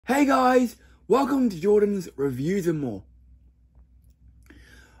Hey guys, welcome to Jordan's Reviews and More.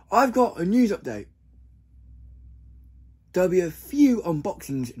 I've got a news update. There'll be a few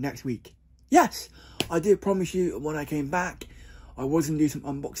unboxings next week. Yes, I did promise you when I came back I was going to do some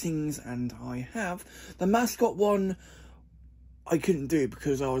unboxings, and I have. The mascot one I couldn't do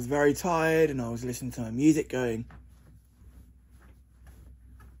because I was very tired and I was listening to my music going.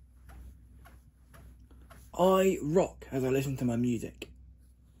 I rock as I listen to my music.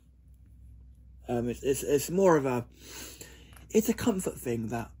 It's more of a, it's a comfort thing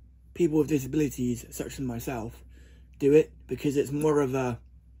that people with disabilities such as myself do it, because it's more of a,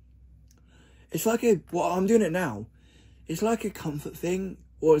 it's like a, well, I'm doing it now, it's like a comfort thing,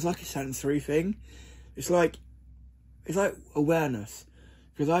 or it's like a sensory thing. It's like awareness,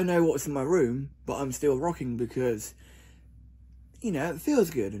 because I know what's in my room, but I'm still rocking because, you know, it feels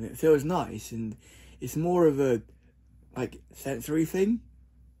good and it feels nice, and it's more of a, like, sensory thing.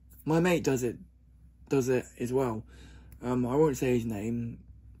 My mate does it as well. I won't say his name,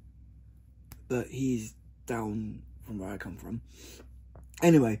 but he's down from where I come from.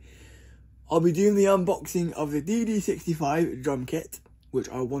 Anyway, I'll be doing the unboxing of the DD65 drum kit, which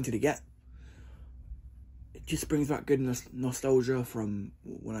I wanted to get. It just brings back good nostalgia from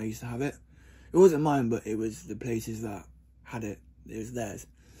when I used to have it. It wasn't mine, but it was the places that had it. It was theirs.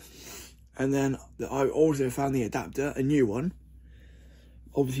 And then I also found the adapter, a new one,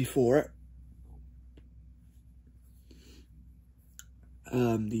 obviously for it.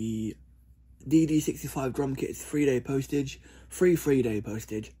 The DD65 drum kit is 3-day postage, free 3-day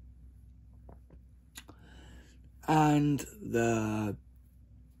postage. And I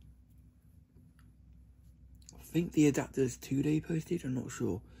think the adapter is 2-day postage, I'm not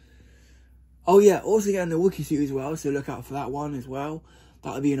sure. Oh yeah, also getting the Wookiee suit as well, so look out for that one as well.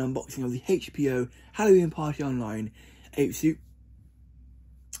 That'll be an unboxing of the HPO Halloween Party Online ape suit.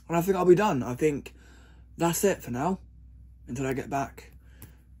 And I think I'll be done. I think that's it for now, until I get back.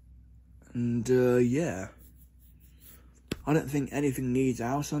 And yeah, I don't think anything needs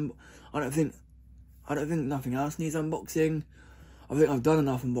else. I don't think nothing else needs unboxing. I think I've done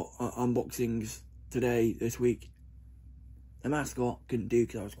enough unboxings this week. The mascot couldn't do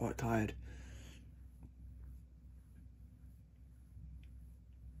because I was quite tired.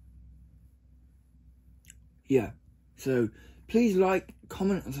 Yeah, so please like,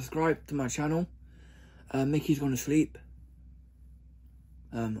 comment and subscribe to my channel. Mickey's gone to sleep.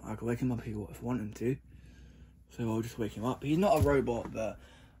 I could wake him up if I want him to. So I'll just wake him up. He's not a robot, but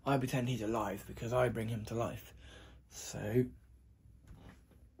I pretend he's alive because I bring him to life. So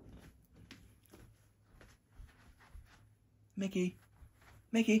Mickey.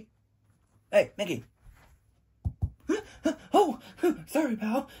 Hey, Mickey. Oh, sorry,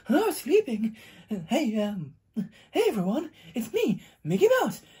 pal. I was sleeping. Hey, hey everyone, it's me, Mickey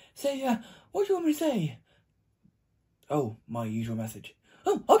Mouse. Say, what do you want me to say? Oh, my usual message.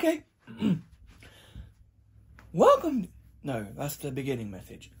 Oh, okay. Welcome. No, that's the beginning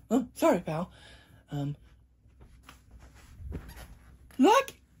message. Oh, sorry, pal.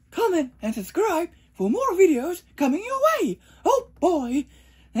 Like, comment, and subscribe for more videos coming your way. Oh, boy.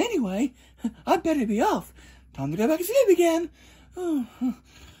 Anyway, I'd better be off. Time to go back to sleep again. Oh,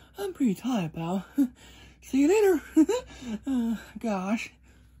 I'm pretty tired, pal. See you later. Gosh.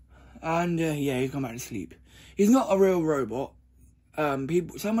 And, yeah, he's gone back to sleep. He's not a real robot.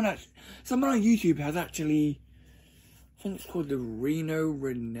 Someone on YouTube has actually, I think it's called the Reno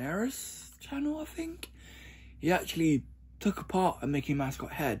Ramirez channel, I think. He actually took apart a Mickey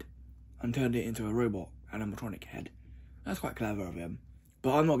mascot head and turned it into a robot, an animatronic head. That's quite clever of him.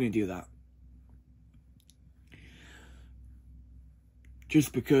 But I'm not going to do that.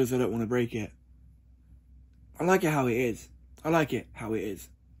 Just because I don't want to break it. I like it how it is.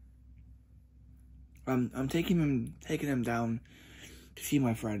 I'm taking him down to see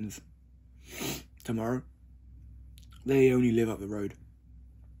my friends tomorrow. They only live up the road,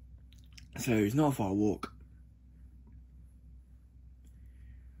 so it's not a far walk.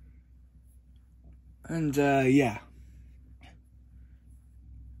 And yeah.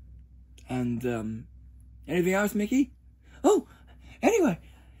 And anything else, Mickey? Oh, anyway,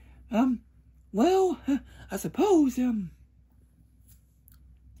 well, I suppose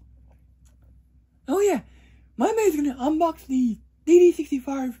oh yeah, my mate's gonna unbox the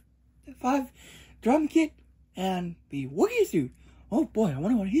DD65 drum kit and the Wookiee suit. Oh boy, I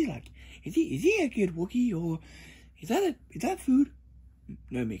wonder what he's like. Is he a good Wookiee, or is that food?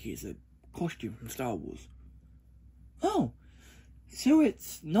 No, Mickey, it's a costume from Star Wars. Oh, so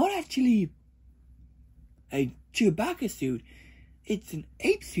it's not actually a Chewbacca suit. It's an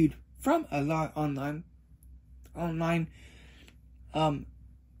ape suit from a online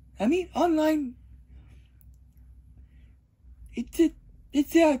I mean, online, it's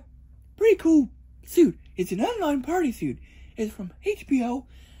a pretty cool suit. It's an online party suit. It's from HBO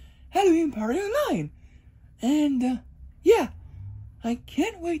Halloween Party Online. And, yeah, I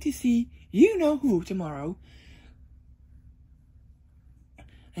can't wait to see you-know-who tomorrow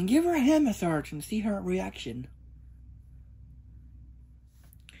and give her a hand massage and see her reaction.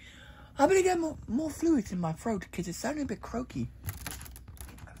 I'm gonna get more fluids in my throat because it's sounding a bit croaky.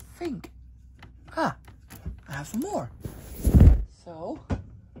 I think. I have some more. So.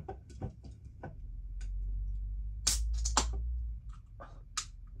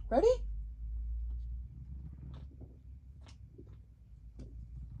 Ready?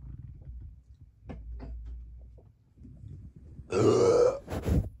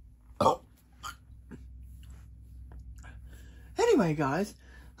 Anyway, guys,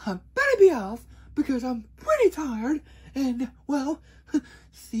 I better be off because I'm pretty tired. And, well,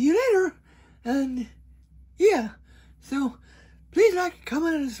 see you later. And, yeah. So, please like,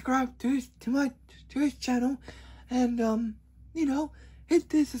 comment, and subscribe to his channel. And, you know, hit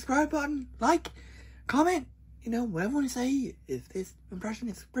the subscribe button, like, comment, you know, whatever you want to say. If this impression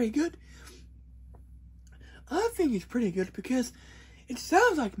is pretty good, I think it's pretty good because it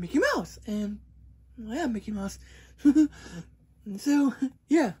sounds like Mickey Mouse. And, well, yeah, Mickey Mouse. So,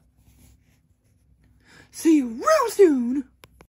 yeah. See you real soon!